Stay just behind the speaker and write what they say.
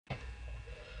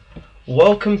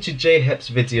Welcome to JHEP's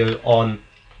video on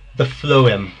the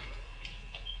phloem.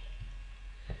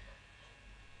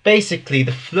 Basically,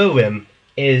 the phloem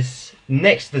is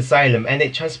next to the xylem and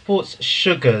it transports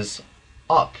sugars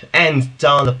up and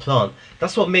down the plant.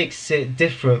 That's what makes it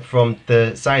different from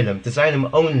the xylem. The xylem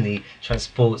only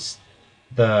transports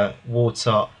the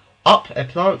water up a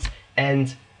plant,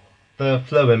 and the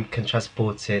phloem can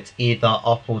transport it either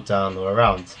up or down or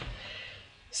around.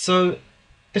 So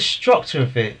the structure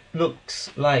of it looks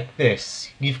like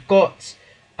this. You've got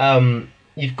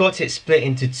it split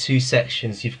into two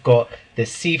sections. You've got the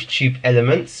sieve tube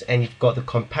elements and you've got the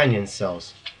companion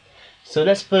cells. So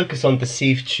let's focus on the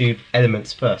sieve tube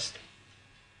elements first.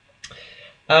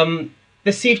 The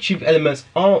sieve tube elements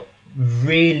aren't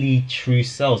really true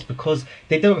cells because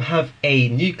they don't have a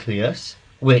nucleus,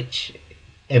 which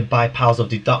by powers of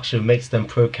deduction makes them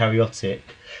prokaryotic,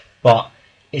 but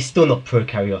it's still not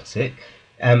prokaryotic,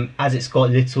 as it's got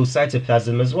little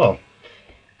cytoplasm as well.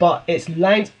 But it's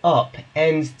lined up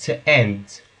end to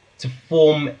end to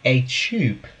form a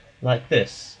tube like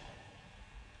this,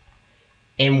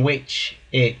 in which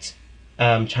it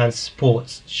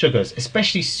transports sugars,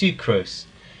 especially sucrose.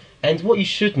 And what you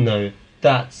should know,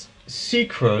 that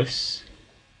sucrose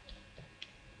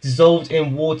dissolved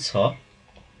in water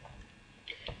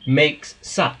makes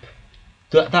sap.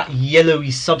 That yellowy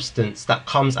substance that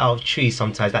comes out of trees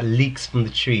sometimes, that leaks from the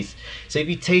trees. So if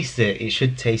you taste it, it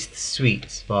should taste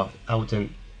sweet, but I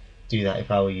wouldn't do that if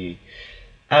I were you.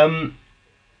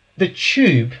 The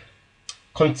tube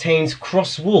contains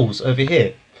cross walls over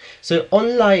here. So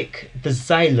unlike the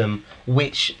xylem,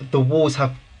 which the walls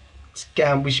have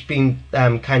been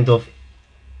kind of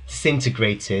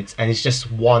disintegrated and it's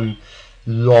just one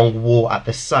long wall at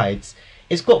the sides,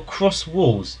 it's got cross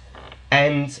walls,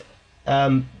 and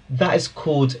that is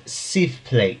called sieve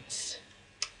plates,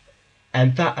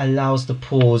 and that allows the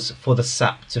pores for the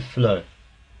sap to flow.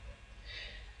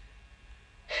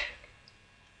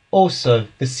 Also,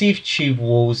 the sieve tube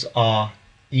walls are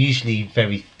usually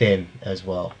very thin as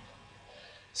well.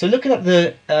 So looking at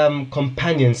the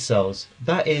companion cells,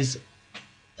 that is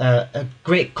a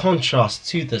great contrast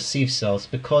to the sieve cells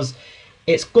because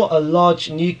it's got a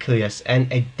large nucleus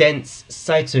and a dense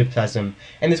cytoplasm,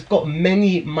 and it's got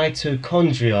many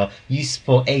mitochondria used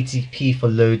for ATP for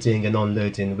loading and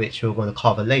unloading, which we're going to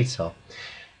cover later.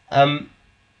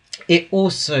 It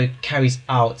also carries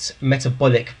out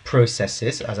metabolic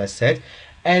processes, as I said,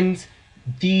 and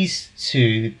these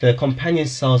two, the companion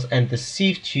cells and the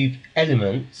sieve tube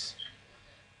elements,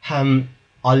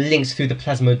 are linked through the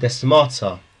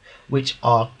plasmodesmata, which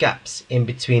are gaps in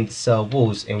between the cell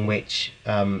walls in which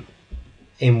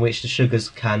the sugars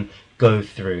can go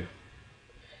through.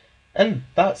 And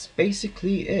that's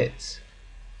basically it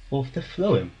for the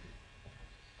phloem.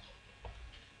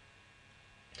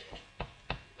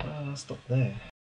 Stop there.